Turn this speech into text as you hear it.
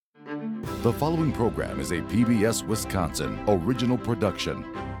The following program is a PBS Wisconsin original production.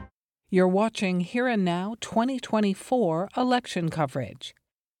 You're watching Here and Now 2024 election coverage.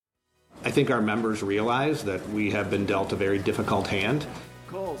 I think our members realize that we have been dealt a very difficult hand.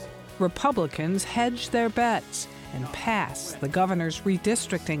 Republicans hedge their bets and pass the governor's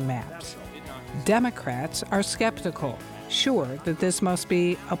redistricting maps. Democrats are skeptical, sure that this must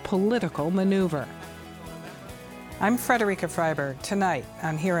be a political maneuver. I'm Frederica Freiberg. Tonight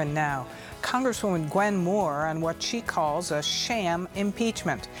on Here and Now, Congresswoman Gwen Moore on what she calls a sham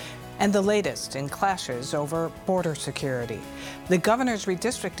impeachment, and the latest in clashes over border security. The governor's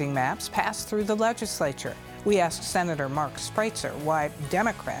redistricting maps passed through the legislature. We asked Senator Mark Spreitzer why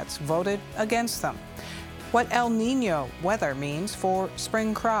Democrats voted against them, what El Nino weather means for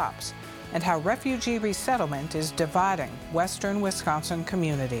spring crops, and how refugee resettlement is dividing western Wisconsin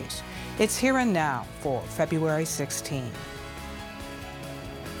communities. It's Here and Now for February 16.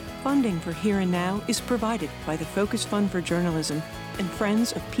 Funding for Here and Now is provided by the Focus Fund for Journalism and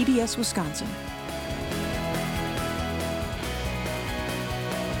Friends of PBS Wisconsin.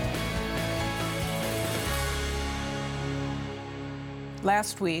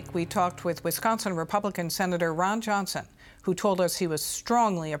 Last week, we talked with Wisconsin Republican Senator Ron Johnson, who told us he was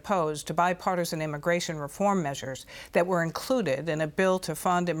strongly opposed to bipartisan immigration reform measures that were included in a bill to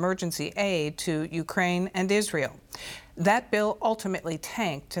fund emergency aid to Ukraine and Israel. That bill ultimately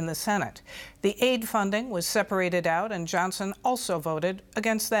tanked in the Senate. The aid funding was separated out, and Johnson also voted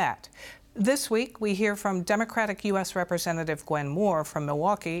against that. This week, we hear from Democratic U.S. Representative Gwen Moore from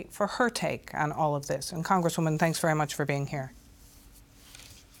Milwaukee for her take on all of this. And Congresswoman, thanks very much for being here.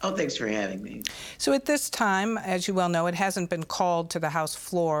 Oh, thanks for having me. So at this time, as you well know, it hasn't been called to the House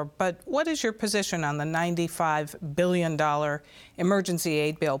floor, but what is your position on the $95 billion emergency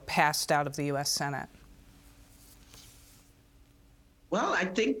aid bill passed out of the U.S. Senate? Well, I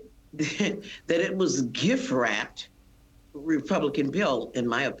think that it was gift-wrapped Republican bill, in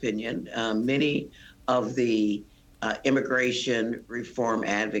my opinion. Many of the immigration reform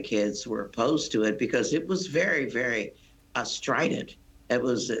advocates were opposed to it because it was very, very strident. It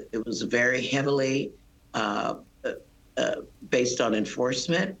was very heavily based on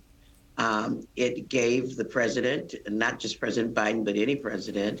enforcement. It gave the president, not just President Biden, but any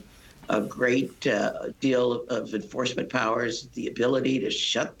president, a great deal of enforcement powers, the ability to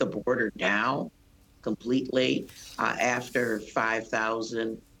shut the border down completely after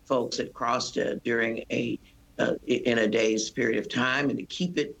 5,000 folks had crossed during in a day's period of time, and to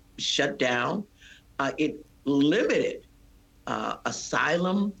keep it shut down. It limited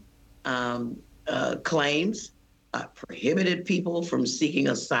asylum claims, prohibited people from seeking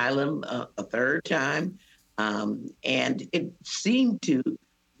asylum a third time, and it seemed to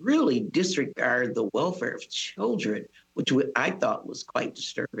really disregard the welfare of children, which I thought was quite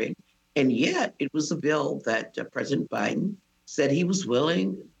disturbing. And yet it was a bill that President Biden said he was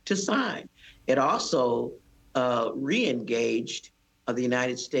willing to sign. It also re-engaged the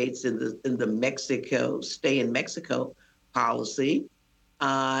United States in the Mexico, stay in Mexico policy.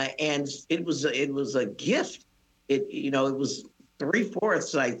 And it was a gift. It was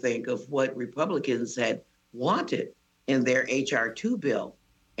 3/4, I think, of what Republicans had wanted in their H.R. 2 bill.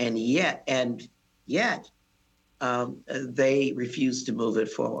 And yet, they refused to move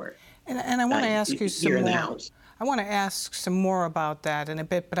it forward. And I want to ask you some here in the more. House. I want to ask some more about that in a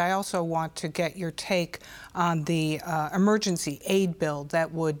bit, but I also want to get your take on the emergency aid bill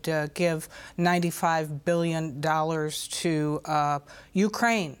that would give $95 billion to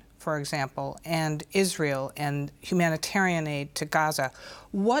Ukraine, for example, and Israel, and humanitarian aid to Gaza.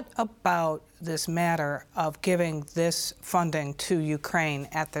 What about this matter of giving this funding to Ukraine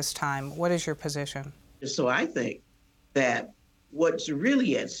at this time? What is your position? So I think that what's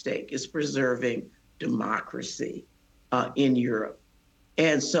really at stake is preserving democracy in Europe.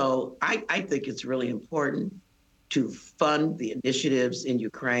 And so I think it's really important to fund the initiatives in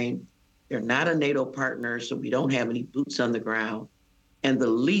Ukraine. They're not a NATO partner, so we don't have any boots on the ground. And the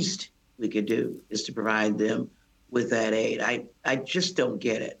least we could do is to provide them with that aid. I just don't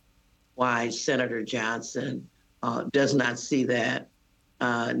get it, why Senator Johnson does not see that,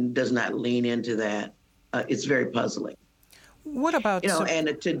 does not lean into that. It's very puzzling. What about...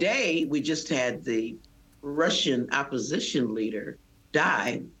 And today we just had the Russian opposition leader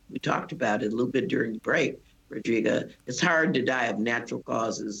die. We talked about it a little bit during the break, Rodrigo. It's hard to die of natural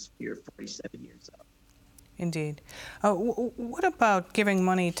causes when you're 47 years old. Indeed. What about giving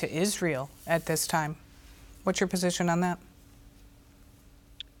money to Israel at this time? What's your position on that?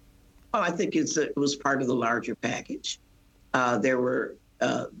 Well, I think it was part of the larger package. There were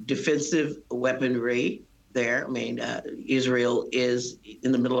defensive weaponry there. I mean, Israel is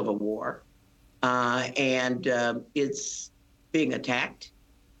in the middle of a war. and it's being attacked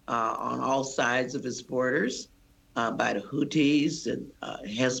on all sides of its borders by the Houthis and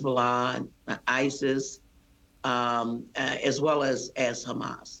Hezbollah and ISIS, as well as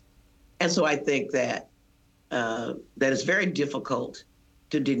Hamas. And so I think that that it's very difficult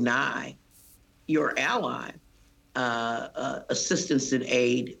to deny your ally assistance and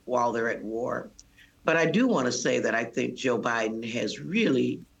aid while they're at war. But I do want to say that I think Joe Biden has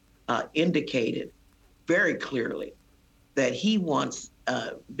really indicated very clearly that he wants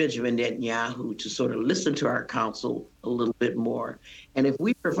Benjamin Netanyahu to sort of listen to our counsel a little bit more. And if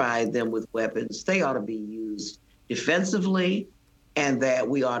we provide them with weapons, they ought to be used defensively, and that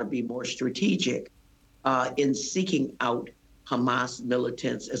we ought to be more strategic in seeking out Hamas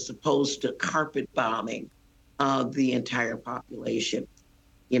militants as opposed to carpet bombing the entire population.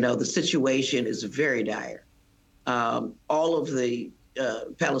 You know, the situation is very dire. All of the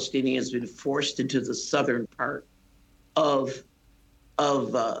Palestinians have been forced into the southern part of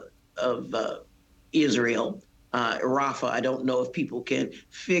Israel, Rafah. I don't know if people can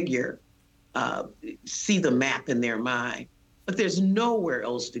see the map in their mind, but there's nowhere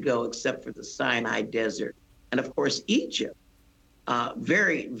else to go except for the Sinai Desert. And of course, Egypt,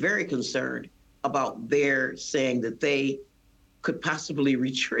 very, very concerned about their saying that they could possibly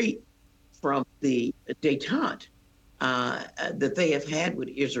retreat from the détente that they have had with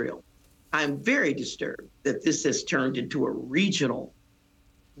Israel. I'm very disturbed that this has turned into a regional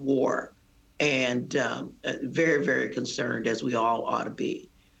war, and very, very concerned, as we all ought to be.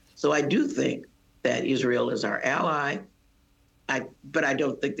 So I do think that Israel is our ally, but I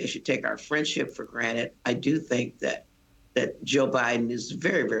don't think they should take our friendship for granted. I do think that Joe Biden is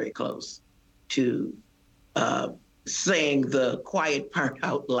very, very close to saying the quiet part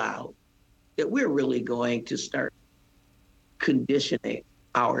out loud, that we're really going to start conditioning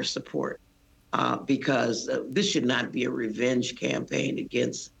our support because this should not be a revenge campaign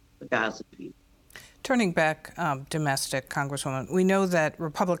against the Gaza people. Turning back domestic, Congresswoman, we know that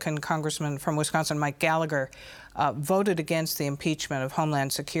Republican Congressman from Wisconsin, Mike Gallagher, voted against the impeachment of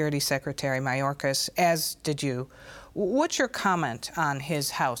Homeland Security Secretary Mayorkas, as did you. What's your comment on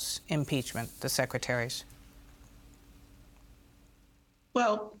his House impeachment, the secretary's?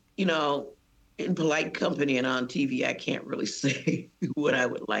 Well, you know, in polite company and on TV, I can't really say what I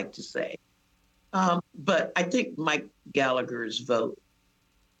would like to say. But I think Mike Gallagher's vote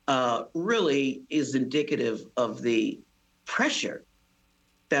really is indicative of the pressure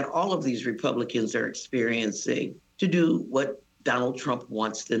that all of these Republicans are experiencing to do what Donald Trump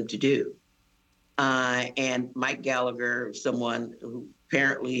wants them to do. And Mike Gallagher, someone who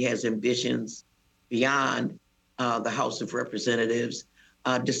apparently has ambitions beyond the House of Representatives,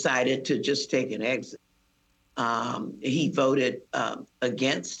 decided to just take an exit. He voted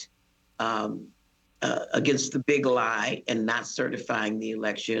against the big lie and not certifying the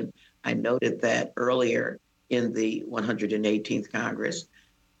election. I noted that earlier in the 118th Congress.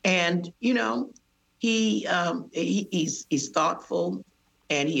 And, you know, he's thoughtful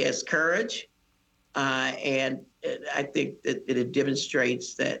and he has courage. And I think that it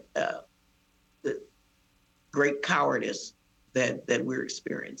demonstrates that the great cowardice that we're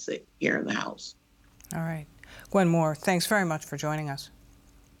experiencing here in the House. All right. Gwen Moore, thanks very much for joining us.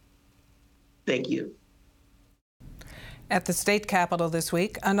 Thank you. At the state capitol this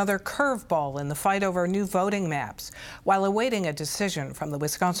week, another curveball in the fight over new voting maps. While awaiting a decision from the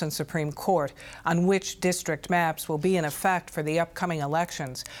Wisconsin Supreme Court on which district maps will be in effect for the upcoming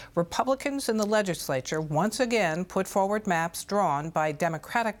elections, Republicans in the legislature once again put forward maps drawn by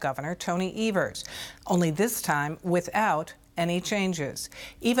Democratic Governor Tony Evers, only this time without any changes.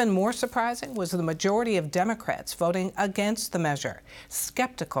 Even more surprising was the majority of Democrats voting against the measure,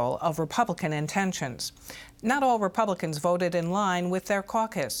 skeptical of Republican intentions. Not all Republicans voted in line with their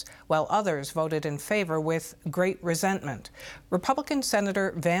caucus, while others voted in favor with great resentment. Republican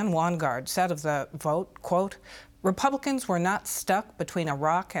Senator Van Wanggaard said of the vote, quote, "Republicans were not stuck between a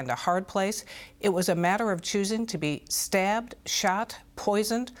rock and a hard place. It was a matter of choosing to be stabbed, shot,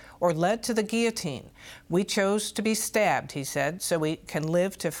 poisoned, or led to the guillotine. We chose to be stabbed," he said, "so we can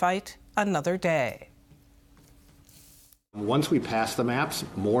live to fight another day." Once we pass the maps,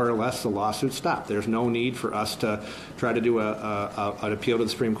 more or less the lawsuits stop. There's no need for us to try to do an appeal to the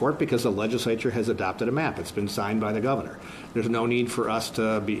Supreme Court because the legislature has adopted a map. It's been signed by the governor. There's no need for us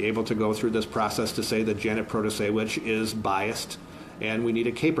to be able to go through this process to say that Janet Protasewicz is biased and we need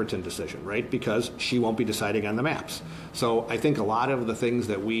a Caperton decision, right? Because she won't be deciding on the maps. So I think a lot of the things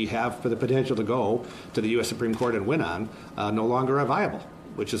that we have for the potential to go to the U.S. Supreme Court and win on no longer are viable.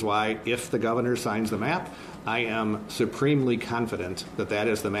 which is why if the governor signs the map, I am supremely confident that that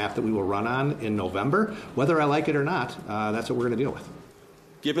is the map that we will run on in November. Whether I like it or not, that's what we're going to deal with.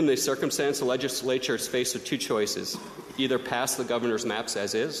 Given the circumstance, the legislature is faced with two choices: either pass the governor's maps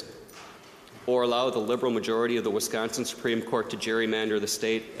as is, or allow the liberal majority of the Wisconsin Supreme Court to gerrymander the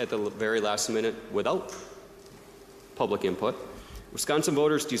state at the very last minute without public input. Wisconsin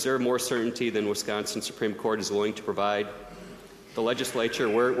voters deserve more certainty than Wisconsin Supreme Court is willing to provide. The legislature,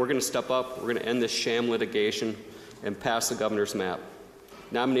 we're going to step up, we're going to end this sham litigation and pass the governor's map.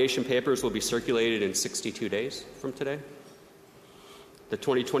 Nomination papers will be circulated in 62 days from today. The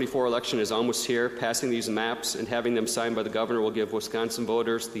 2024 election is almost here. Passing these maps and having them signed by the governor will give Wisconsin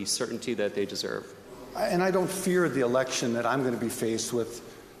voters the certainty that they deserve. And I don't fear the election that I'm going to be faced with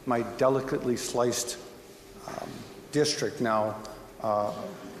my delicately sliced district now,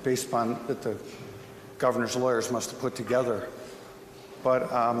 based upon that the governor's lawyers must have put together. But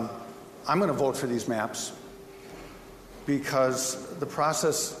I'm going to vote for these maps because the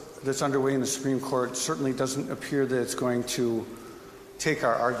process that's underway in the Supreme Court certainly doesn't appear that it's going to take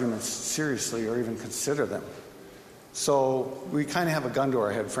our arguments seriously or even consider them. So we kind of have a gun to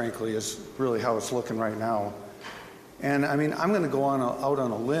our head, frankly, is really how it's looking right now. And I mean, I'm going to go out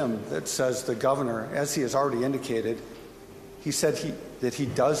on a limb that says the governor, as he has already indicated, he said that he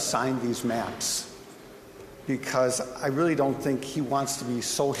does sign these maps, because I really don't think he wants to be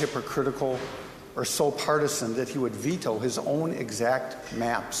so hypocritical or so partisan that he would veto his own exact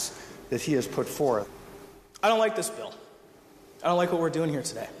maps that he has put forth. I don't like this bill. I don't like what we're doing here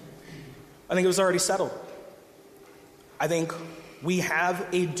today. I think it was already settled. I think we have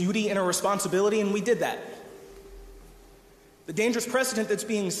a duty and a responsibility, and we did that. The dangerous precedent that's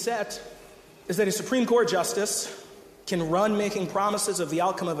being set is that a Supreme Court justice can run making promises of the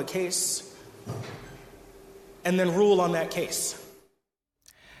outcome of a case and then rule on that case.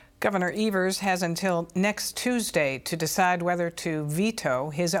 Governor Evers has until next Tuesday to decide whether to veto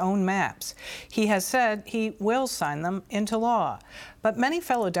his own maps. He has said he will sign them into law. But many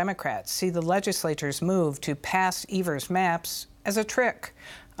fellow Democrats see the legislature's move to pass Evers' maps as a trick.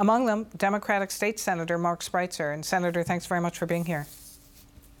 Among them, Democratic State Senator Mark Spreitzer. And Senator, thanks very much for being here.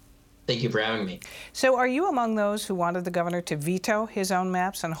 Thank you for having me. So are you among those who wanted the governor to veto his own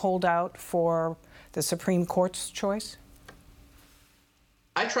maps and hold out for the Supreme Court's choice?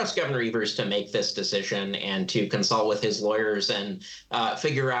 I trust Governor Evers to make this decision and to consult with his lawyers and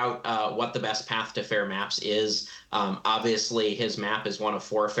figure out what the best path to fair maps is. Obviously, his map is one of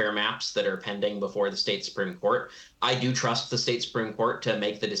 4 fair maps that are pending before the state Supreme Court. I do trust the state Supreme Court to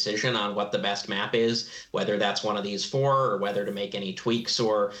make the decision on what the best map is, whether that's one of these 4 or whether to make any tweaks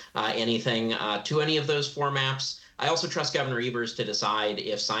or anything to any of those 4 maps. I also trust Governor Evers to decide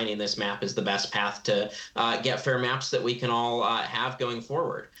if signing this map is the best path to get fair maps that we can all have going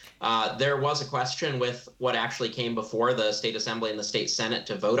forward. There was a question with what actually came before the State Assembly and the State Senate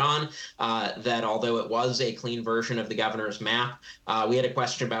to vote on, that although it was a clean version of the governor's map, we had a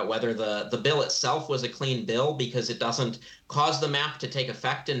question about whether the bill itself was a clean bill because it doesn't cause the map to take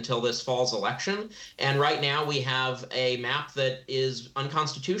effect until this fall's election. And right now we have a map that is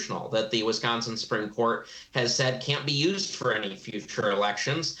unconstitutional, that the Wisconsin Supreme Court has said can't be used for any future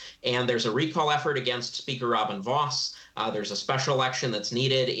elections. And there's a recall effort against Speaker Robin Vos. There's a special election that's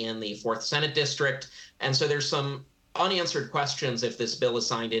needed in the 4th Senate District. And so there's some unanswered questions if this bill is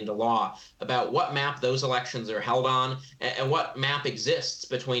signed into law about what map those elections are held on and what map exists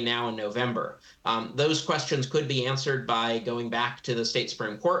between now and November. Those questions could be answered by going back to the state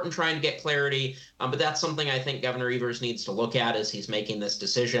Supreme Court and trying to get clarity, but that's something I think Governor Evers needs to look at as he's making this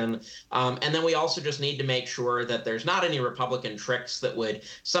decision. And then we also just need to make sure that there's not any Republican tricks that would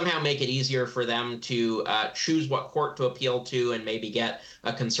somehow make it easier for them to choose what court to appeal to and maybe get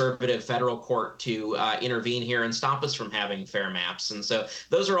a conservative federal court to intervene here and stop us from having fair maps. And so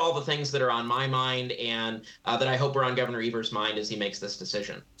those are all the things that are on my mind and that I hope are on Governor Evers' mind as he makes this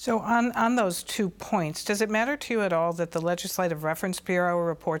decision. So on those 2 points, does it matter to you at all that the Legislative Reference Bureau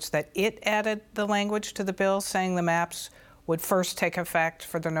reports that it added the language to the bill saying the maps would first take effect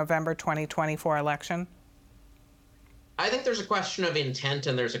for the November 2024 election? I think there's a question of intent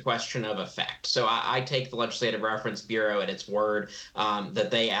and there's a question of effect. So I take the Legislative Reference Bureau at its word that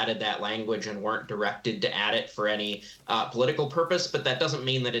they added that language and weren't directed to add it for any political purpose, but that doesn't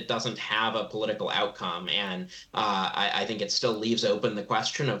mean that it doesn't have a political outcome. And I think it still leaves open the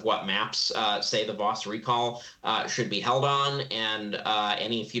question of what maps, say the Vos recall, should be held on and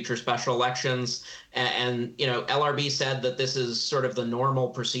any future special elections. And, you know, LRB said that this is sort of the normal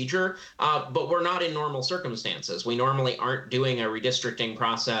procedure, but we're not in normal circumstances. We normally normally aren't doing a redistricting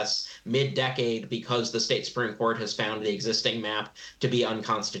process mid-decade because the state Supreme Court has found the existing map to be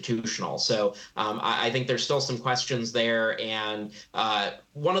unconstitutional. So I think there's still some questions there. And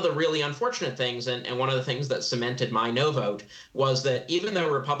one of the really unfortunate things, and one of the things that cemented my no vote, was that even though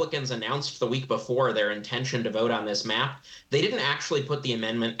Republicans announced the week before their intention to vote on this map, they didn't actually put the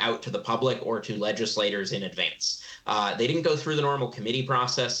amendment out to the public or to legislators in advance. They didn't go through the normal committee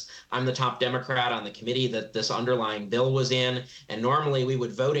process. I'm the top Democrat on the committee that this underlying bill was in, and normally we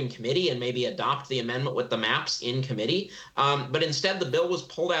would vote in committee and maybe adopt the amendment with the maps in committee. But instead, the bill was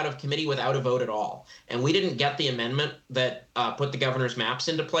pulled out of committee without a vote at all. And we didn't get the amendment that put the governor's maps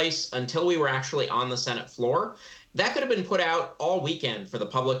into place until we were actually on the Senate floor. That could have been put out all weekend for the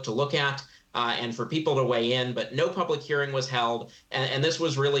public to look at. And for people to weigh in, but no public hearing was held. And this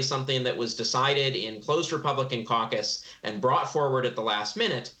was really something that was decided in closed Republican caucus and brought forward at the last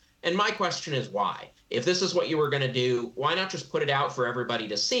minute. And my question is why? If this is what you were going to do, why not just put it out for everybody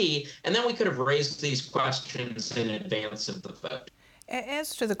to see? And then we could have raised these questions in advance of the vote.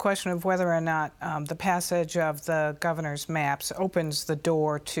 As to the question of whether or not the passage of the governor's maps opens the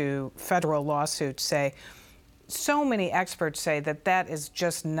door to federal lawsuits, say, so many experts say that that is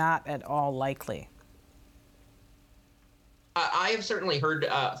just not at all likely. I have certainly heard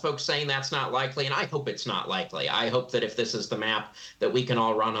folks saying that's not likely, and I hope it's not likely. I hope that if this is the map, that we can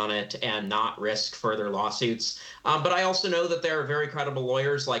all run on it and not risk further lawsuits. But I also know that there are very credible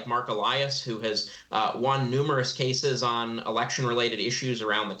lawyers like Mark Elias, who has won numerous cases on election-related issues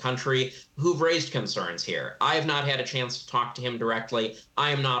around the country, who've raised concerns here. I have not had a chance to talk to him directly.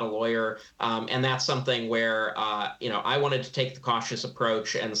 I am not a lawyer, and that's something where I wanted to take the cautious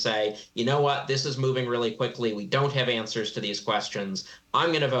approach and say, you know what, this is moving really quickly. We don't have answers to these questions. I'm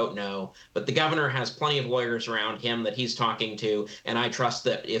going to vote no, but the governor has plenty of lawyers around him that he's talking to, and I trust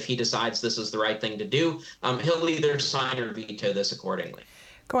that if he decides this is the right thing to do, he'll either sign or veto this accordingly.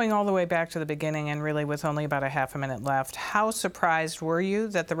 Going all the way back to the beginning, and really with only about a half a minute left, how surprised were you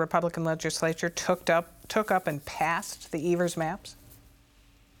that the Republican legislature took up and passed the Evers maps?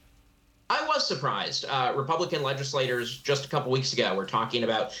 I was surprised. Republican legislators just a couple weeks ago were talking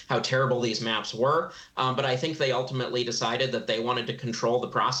about how terrible these maps were, but I think they ultimately decided that they wanted to control the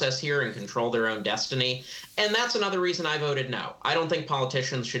process here and control their own destiny. And that's another reason I voted no. I don't think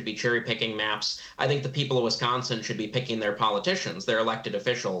politicians should be cherry-picking maps. I think the people of Wisconsin should be picking their politicians, their elected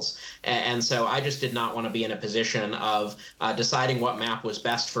officials. And so I just did not want to be in a position of deciding what map was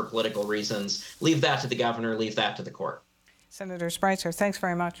best for political reasons. Leave that to the governor, leave that to the court. Senator Spreitzer, thanks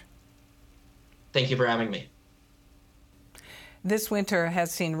very much. Thank you for having me. This winter has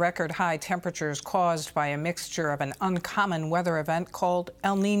seen record high temperatures caused by a mixture of an uncommon weather event called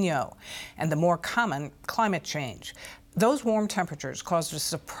El Nino and the more common climate change. Those warm temperatures caused a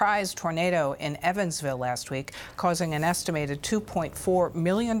surprise tornado in Evansville last week, causing an estimated $2.4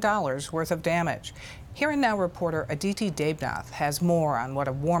 million worth of damage. Here and Now reporter Aditi Debnath has more on what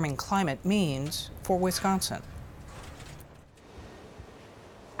a warming climate means for Wisconsin.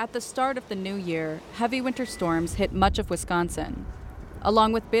 At the start of the new year, heavy winter storms hit much of Wisconsin.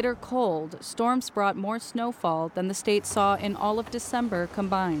 Along with bitter cold, storms brought more snowfall than the state saw in all of December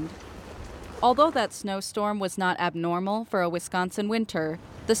combined. Although that snowstorm was not abnormal for a Wisconsin winter,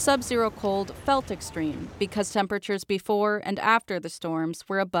 the sub-zero cold felt extreme because temperatures before and after the storms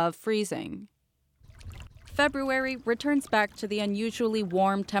were above freezing. February returns back to the unusually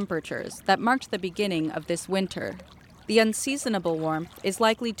warm temperatures that marked the beginning of this winter. The unseasonable warmth is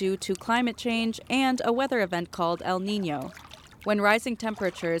likely due to climate change and a weather event called El Nino, when rising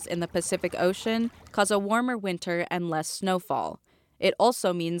temperatures in the Pacific Ocean cause a warmer winter and less snowfall. It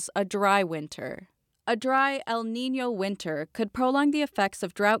also means a dry winter. A dry El Nino winter could prolong the effects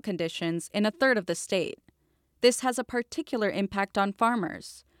of drought conditions in a third of the state. This has a particular impact on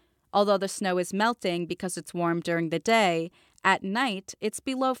farmers. Although the snow is melting because it's warm during the day, at night it's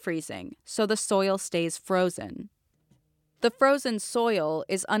below freezing, so the soil stays frozen. The frozen soil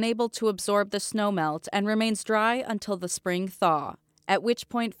is unable to absorb the snowmelt and remains dry until the spring thaw, at which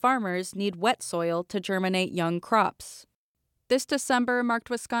point farmers need wet soil to germinate young crops. This December marked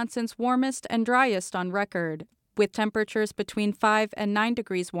Wisconsin's warmest and driest on record, with temperatures between 5 and 9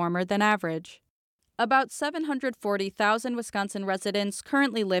 degrees warmer than average. About 740,000 Wisconsin residents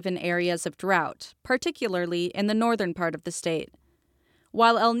currently live in areas of drought, particularly in the northern part of the state.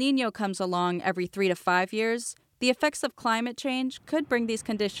 While El Nino comes along every 3 to 5 years, the effects of climate change could bring these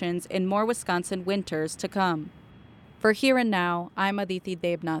conditions in more Wisconsin winters to come. For Here and Now, I'm Aditi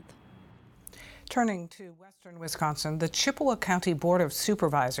Debnath. Turning to western Wisconsin, the Chippewa County Board of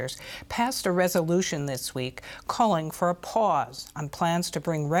Supervisors passed a resolution this week calling for a pause on plans to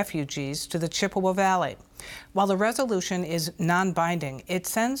bring refugees to the Chippewa Valley. While the resolution is non-binding, it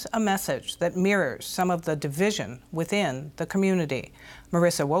sends a message that mirrors some of the division within the community.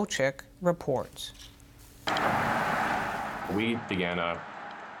 Marissa Wojcik reports. We began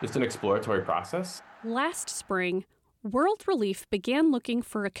just an exploratory process. Last spring, World Relief began looking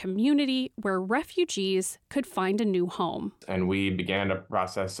for a community where refugees could find a new home. And we began a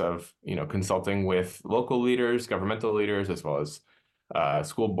process of, consulting with local leaders, governmental leaders, as well as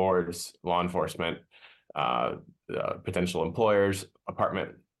school boards, law enforcement, potential employers,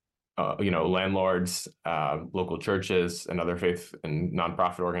 apartment, landlords, local churches, and other faith and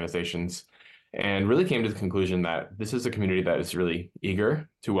nonprofit organizations, and really came to the conclusion that this is a community that is really eager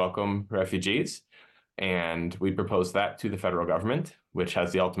to welcome refugees. And we proposed that to the federal government, which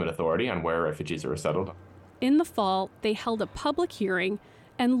has the ultimate authority on where refugees are resettled. In the fall, they held a public hearing,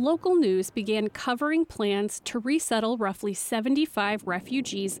 and local news began covering plans to resettle roughly 75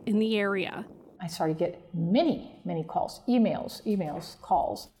 refugees in the area. I started to get many calls, emails,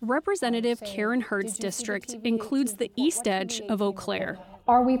 calls. Representative Karen Hurd's district includes the east edge of Eau Claire.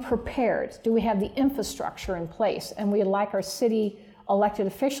 Are we prepared? Do we have the infrastructure in place? And we'd like our city elected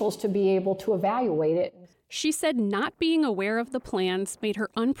officials to be able to evaluate it. She said not being aware of the plans made her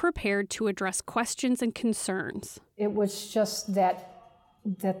unprepared to address questions and concerns. It was just that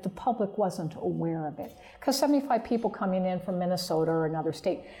the public wasn't aware of it. Because 75 people coming in from Minnesota or another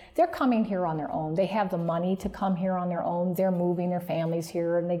state, they're coming here on their own. They have the money to come here on their own. They're moving their families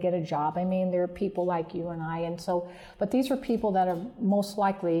here and they get a job. I mean, they're people like you and I. But these are people that are most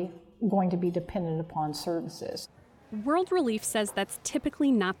likely going to be dependent upon services. World Relief says that's typically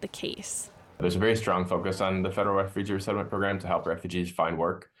not the case. There's a very strong focus on the Federal Refugee Resettlement Program to help refugees find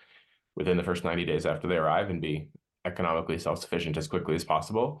work within the first 90 days after they arrive and be economically self-sufficient as quickly as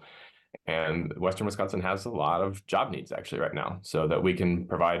possible. And Western Wisconsin has a lot of job needs actually right now, so that we can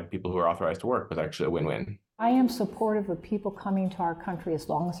provide people who are authorized to work was actually a win-win. I am supportive of people coming to our country as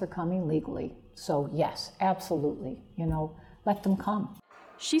long as they're coming legally. So yes, absolutely, let them come.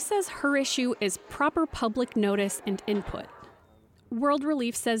 She says her issue is proper public notice and input. World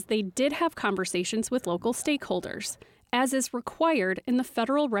Relief says they did have conversations with local stakeholders, as is required in the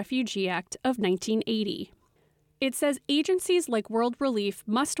Federal Refugee Act of 1980. It says agencies like World Relief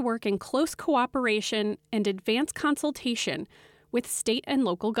must work in close cooperation and advance consultation with state and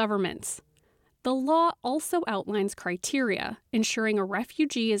local governments. The law also outlines criteria, ensuring a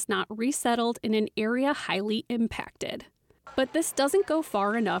refugee is not resettled in an area highly impacted. But this doesn't go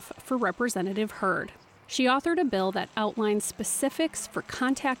far enough for Representative Hurd. She authored a bill that outlines specifics for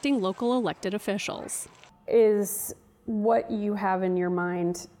contacting local elected officials. Is what you have in your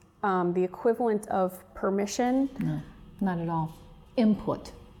mind the equivalent of permission? No, not at all.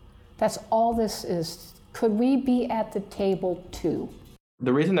 Input. That's all this is. Could we be at the table too?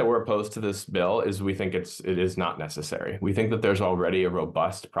 The reason that we're opposed to this bill is we think it is not necessary. We think that there's already a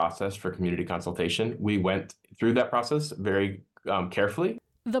robust process for community consultation. We went through that process very carefully.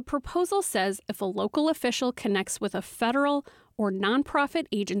 The proposal says if a local official connects with a federal or nonprofit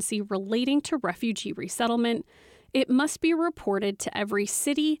agency relating to refugee resettlement, it must be reported to every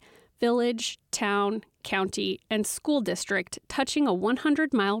city, village, town, county, and school district touching a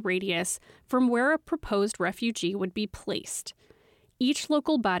 100-mile radius from where a proposed refugee would be placed. Each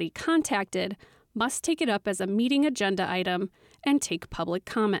local body contacted must take it up as a meeting agenda item and take public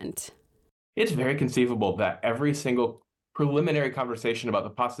comment. It's very conceivable that every single preliminary conversation about the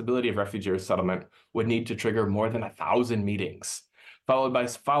possibility of refugee resettlement would need to trigger more than 1,000 meetings, followed by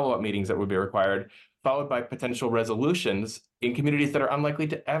follow-up meetings that would be required, followed by potential resolutions in communities that are unlikely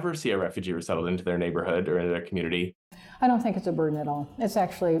to ever see a refugee resettled into their neighborhood or into their community. I don't think it's a burden at all. It's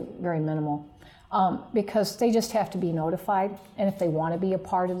actually very minimal. Because they just have to be notified, and if they want to be a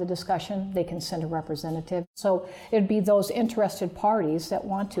part of the discussion, they can send a representative. So it'd be those interested parties that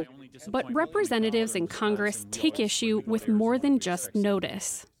want to. But representatives in Congress take issue with more than just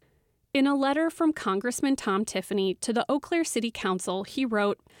notice. In a letter from Congressman Tom Tiffany to the Eau Claire City Council, he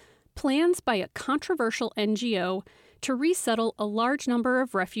wrote, "Plans by a controversial NGO to resettle a large number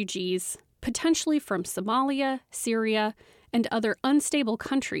of refugees, potentially from Somalia, Syria, and other unstable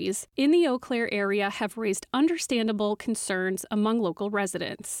countries in the Eau Claire area have raised understandable concerns among local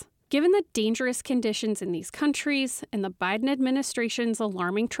residents. Given the dangerous conditions in these countries and the Biden administration's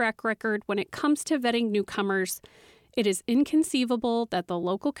alarming track record when it comes to vetting newcomers, it is inconceivable that the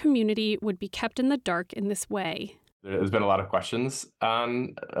local community would be kept in the dark in this way." There's been a lot of questions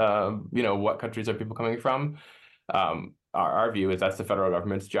on, what countries are people coming from? our view is that's the federal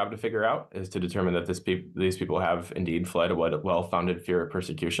government's job to figure out, is to determine that these people have indeed fled a well-founded fear of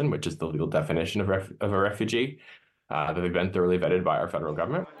persecution, which is the legal definition of a refugee, that they've been thoroughly vetted by our federal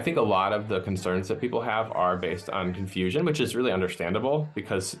government. I think a lot of the concerns that people have are based on confusion, which is really understandable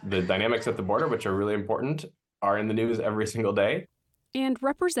because the dynamics at the border, which are really important, are in the news every single day. And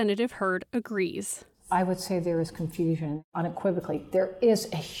Representative Hurd agrees. I would say there is confusion unequivocally. There is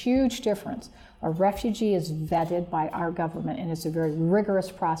a huge difference. A refugee is vetted by our government, and it's a very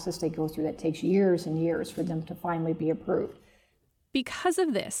rigorous process they go through that takes years and years for them to finally be approved. Because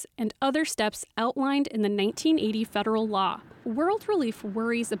of this and other steps outlined in the 1980 federal law, World Relief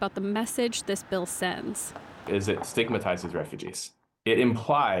worries about the message this bill sends. Is it stigmatizes refugees. It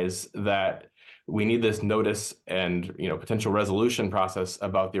implies that we need this notice and potential resolution process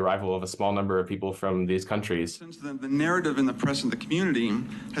about the arrival of a small number of people from these countries. The narrative in the press and the community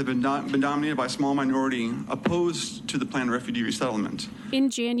has been dominated by a small minority opposed to the planned refugee resettlement. In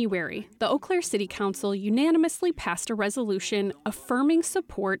January, the Eau Claire City Council unanimously passed a resolution affirming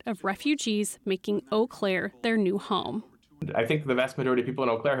support of refugees making Eau Claire their new home. I think the vast majority of people in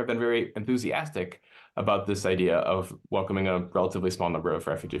Eau Claire have been very enthusiastic about this idea of welcoming a relatively small number of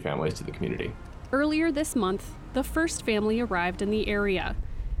refugee families to the community. Earlier this month, the first family arrived in the area,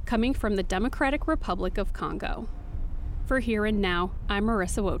 coming from the Democratic Republic of Congo. For Here and Now, I'm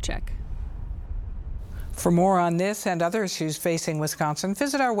Marissa Wojcik. For more on this and other issues facing Wisconsin,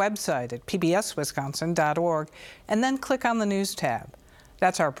 visit our website at pbswisconsin.org and then click on the News tab.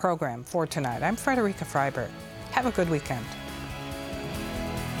 That's our program for tonight. I'm Frederica Freiberg. Have a good weekend.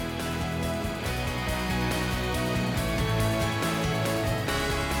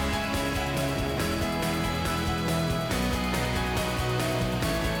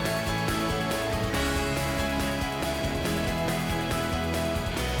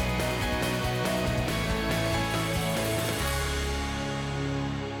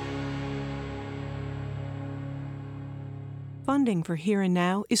 Funding for Here and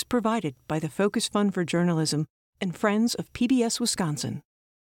Now is provided by the Focus Fund for Journalism and Friends of PBS Wisconsin.